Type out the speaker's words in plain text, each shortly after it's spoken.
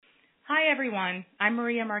Hi, everyone. I'm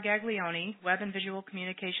Maria Margaglione, Web and Visual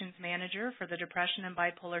Communications Manager for the Depression and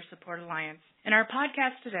Bipolar Support Alliance. In our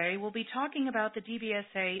podcast today, we'll be talking about the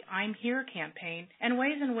DBSA I'm Here campaign and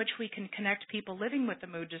ways in which we can connect people living with the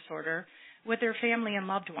mood disorder with their family and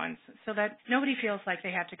loved ones so that nobody feels like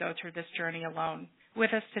they have to go through this journey alone.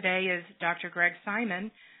 With us today is Dr. Greg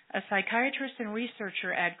Simon, a psychiatrist and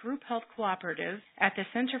researcher at Group Health Cooperative at the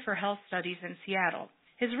Center for Health Studies in Seattle.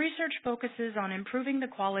 His research focuses on improving the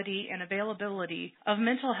quality and availability of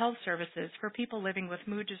mental health services for people living with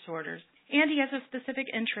mood disorders, and he has a specific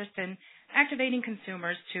interest in activating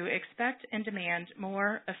consumers to expect and demand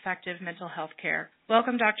more effective mental health care.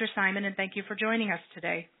 Welcome, Dr. Simon, and thank you for joining us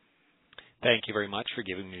today. Thank you very much for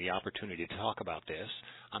giving me the opportunity to talk about this.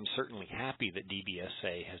 I'm certainly happy that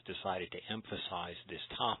DBSA has decided to emphasize this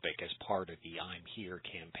topic as part of the I'm Here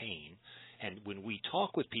campaign. And when we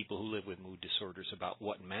talk with people who live with mood disorders about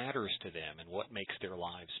what matters to them and what makes their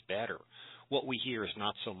lives better, what we hear is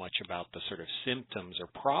not so much about the sort of symptoms or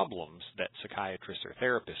problems that psychiatrists or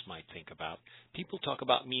therapists might think about. People talk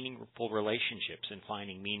about meaningful relationships and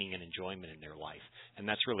finding meaning and enjoyment in their life. And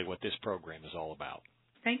that's really what this program is all about.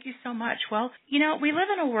 Thank you so much. Well, we live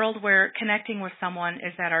in a world where connecting with someone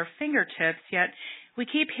is at our fingertips, yet we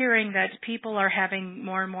keep hearing that people are having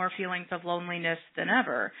more and more feelings of loneliness than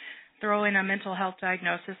ever. Throw in a mental health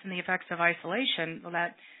diagnosis and the effects of isolation,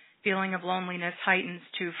 that feeling of loneliness heightens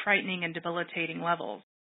to frightening and debilitating levels.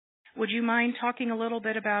 Would you mind talking a little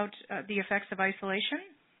bit about the effects of isolation?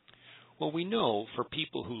 Well, we know for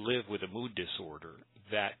people who live with a mood disorder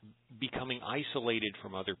that becoming isolated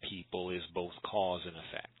from other people is both cause and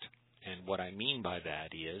effect. And what I mean by that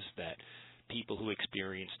is that people who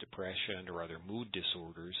experience depression or other mood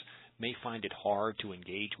disorders may find it hard to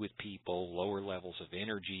engage with people, lower levels of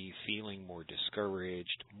energy, feeling more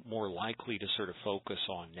discouraged, more likely to sort of focus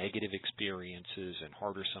on negative experiences and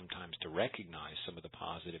harder sometimes to recognize some of the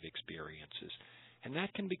positive experiences. And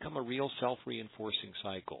that can become a real self-reinforcing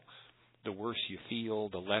cycle. The worse you feel,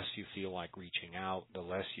 the less you feel like reaching out. The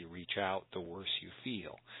less you reach out, the worse you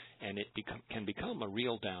feel. And it can become a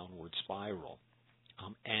real downward spiral.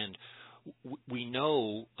 And we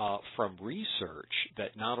know from research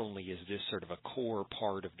that not only is this sort of a core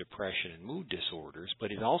part of depression and mood disorders,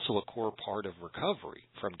 but it's also a core part of recovery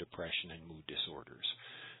from depression and mood disorders.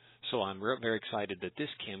 So I'm very excited that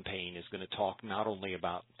this campaign is going to talk not only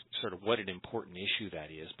about sort of what an important issue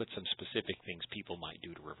that is, but some specific things people might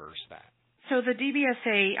do to reverse that. So the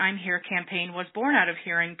DBSA I'm Here campaign was born out of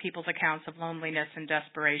hearing people's accounts of loneliness and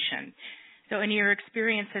desperation. So in your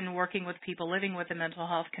experience in working with people living with a mental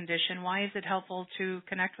health condition, why is it helpful to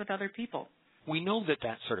connect with other people? We know that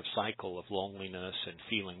that sort of cycle of loneliness and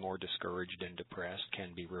feeling more discouraged and depressed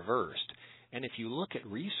can be reversed. And if you look at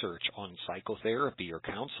research on psychotherapy or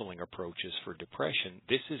counseling approaches for depression,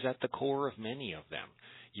 this is at the core of many of them.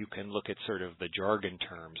 You can look at sort of the jargon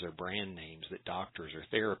terms or brand names that doctors or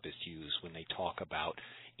therapists use when they talk about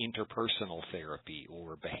interpersonal therapy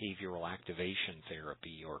or behavioral activation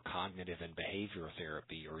therapy or cognitive and behavioral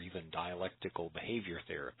therapy or even dialectical behavior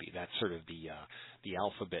therapy. That's sort of the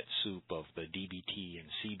alphabet soup of the DBT and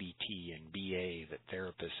CBT and BA that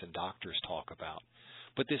therapists and doctors talk about.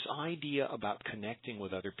 But this idea about connecting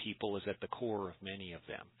with other people is at the core of many of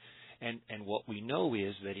them. And what we know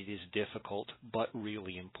is that it is difficult but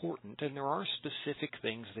really important, and there are specific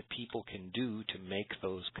things that people can do to make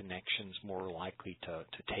those connections more likely to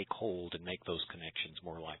take hold and make those connections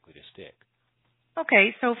more likely to stick.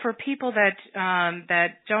 Okay, so for people that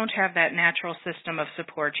don't have that natural system of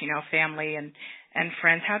support, family and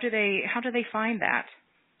friends, how do they find that?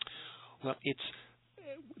 Well,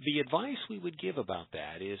 the advice we would give about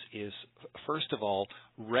that is first of all,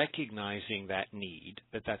 recognizing that need,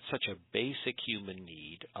 that's such a basic human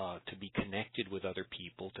need to be connected with other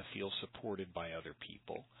people, to feel supported by other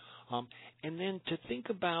people. And then to think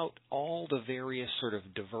about all the various sort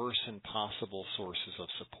of diverse and possible sources of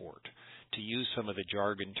support. To use some of the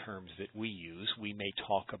jargon terms that we use, we may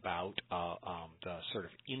talk about the sort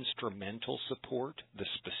of instrumental support, the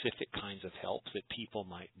specific kinds of help that people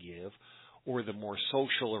might give, or the more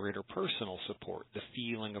social or interpersonal support, the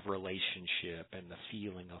feeling of relationship and the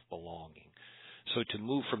feeling of belonging. So to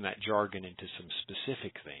move from that jargon into some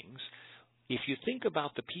specific things, if you think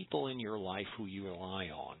about the people in your life who you rely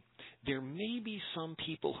on, there may be some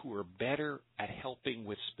people who are better at helping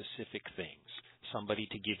with specific things. Somebody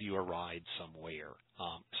to give you a ride somewhere,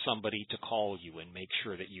 somebody to call you and make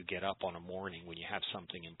sure that you get up on a morning when you have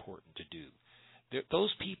something important to do.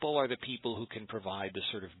 Those people are the people who can provide the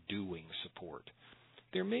sort of doing support.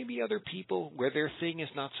 There may be other people where their thing is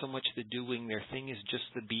not so much the doing, their thing is just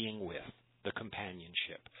the being with, the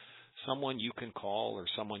companionship. someone you can call or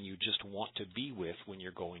someone you just want to be with when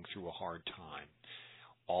you're going through a hard time.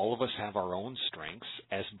 All of us have our own strengths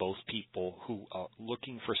as both people who are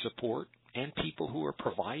looking for support and people who are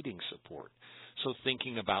providing support. So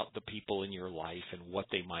thinking about the people in your life and what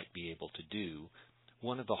they might be able to do,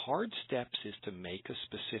 one of the hard steps is to make a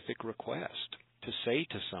specific request, to say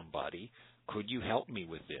to somebody, could you help me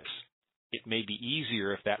with this? It may be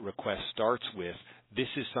easier if that request starts with, this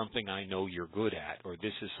is something I know you're good at, or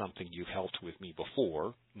this is something you've helped with me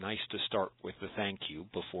before. Nice to start with the thank you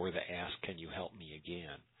before the ask, can you help me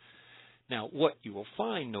again? Now, what you will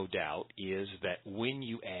find, no doubt, is that when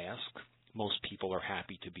you ask, most people are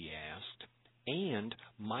happy to be asked and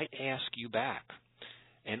might ask you back.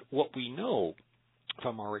 And what we know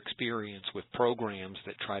from our experience with programs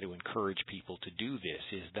that try to encourage people to do this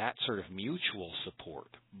is that sort of mutual support,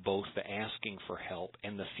 both the asking for help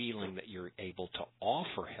and the feeling that you're able to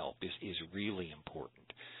offer help is really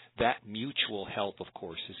important. That mutual help, of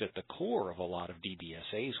course, is at the core of a lot of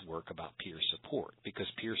DBSA's work about peer support, because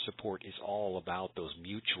peer support is all about those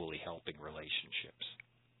mutually helping relationships.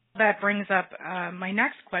 That brings up my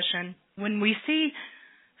next question. When we see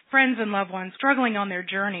friends and loved ones struggling on their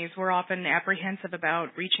journeys, we're often apprehensive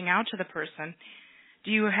about reaching out to the person.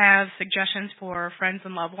 Do you have suggestions for friends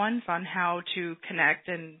and loved ones on how to connect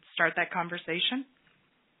and start that conversation?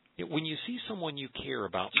 When you see someone you care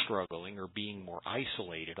about struggling or being more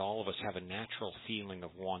isolated, all of us have a natural feeling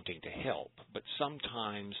of wanting to help, but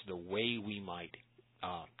sometimes the way we might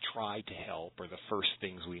try to help or the first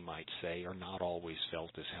things we might say are not always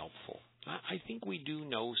felt as helpful. I think we do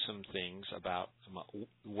know some things about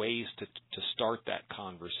ways to start that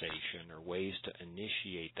conversation or ways to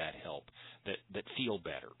initiate that help that feel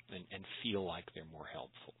better and feel like they're more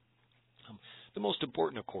helpful. The most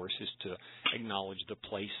important, of course, is to acknowledge the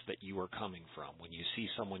place that you are coming from. When you see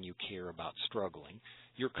someone you care about struggling,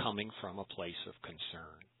 you're coming from a place of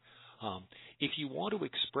concern. If you want to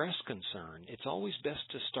express concern, it's always best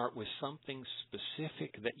to start with something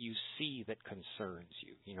specific that you see that concerns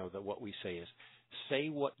you. You know, that what we say is, say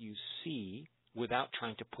what you see without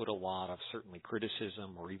trying to put a lot of certainly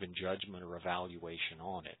criticism or even judgment or evaluation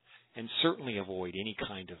on it, and certainly avoid any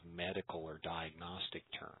kind of medical or diagnostic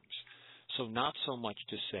terms. So not so much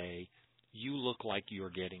to say, you look like you're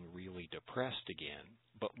getting really depressed again,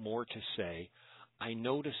 but more to say, I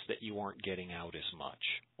notice that you aren't getting out as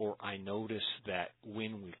much, or I notice that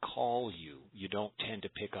when we call you, you don't tend to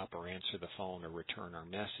pick up or answer the phone or return our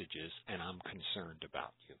messages, and I'm concerned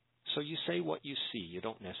about you. So you say what you see. You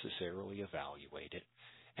don't necessarily evaluate it.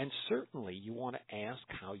 And certainly you want to ask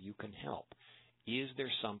how you can help. Is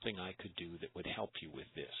there something I could do that would help you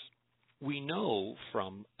with this? We know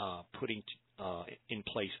from putting in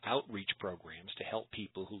place outreach programs to help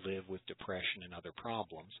people who live with depression and other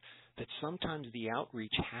problems that sometimes the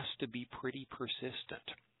outreach has to be pretty persistent.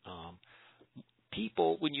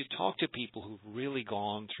 People, when you talk to people who've really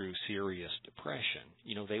gone through serious depression,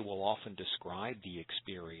 you know, they will often describe the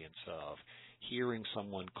experience of hearing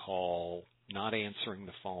someone call, not answering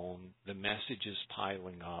the phone, the messages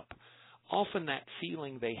piling up. Often that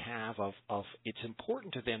feeling they have of it's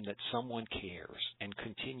important to them that someone cares and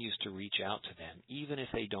continues to reach out to them, even if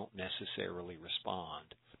they don't necessarily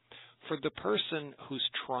respond. For the person who's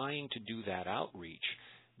trying to do that outreach,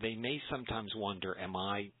 they may sometimes wonder, am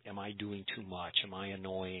I doing too much? Am I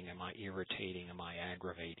annoying? Am I irritating? Am I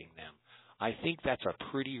aggravating them? I think that's a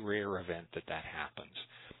pretty rare event that happens.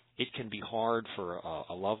 It can be hard for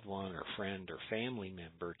a loved one or friend or family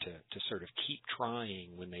member to sort of keep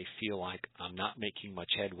trying when they feel like I'm not making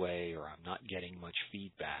much headway or I'm not getting much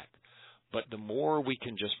feedback. But the more we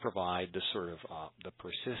can just provide the sort of the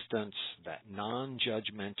persistence, that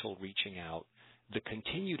non-judgmental reaching out, the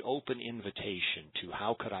continued open invitation to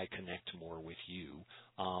how could I connect more with you,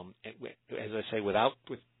 as I say, with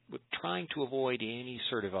trying to avoid any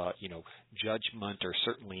sort of judgment or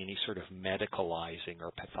certainly any sort of medicalizing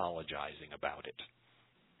or pathologizing about it.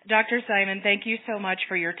 Dr. Simon, thank you so much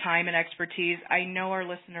for your time and expertise. I know our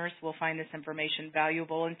listeners will find this information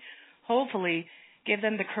valuable and hopefully give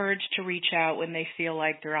them the courage to reach out when they feel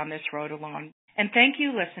like they're on this road alone. And thank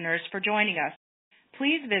you, listeners, for joining us.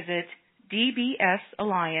 Please visit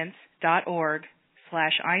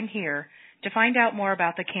dbsalliance.org/I'm here to find out more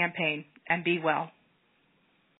about the campaign, and be well.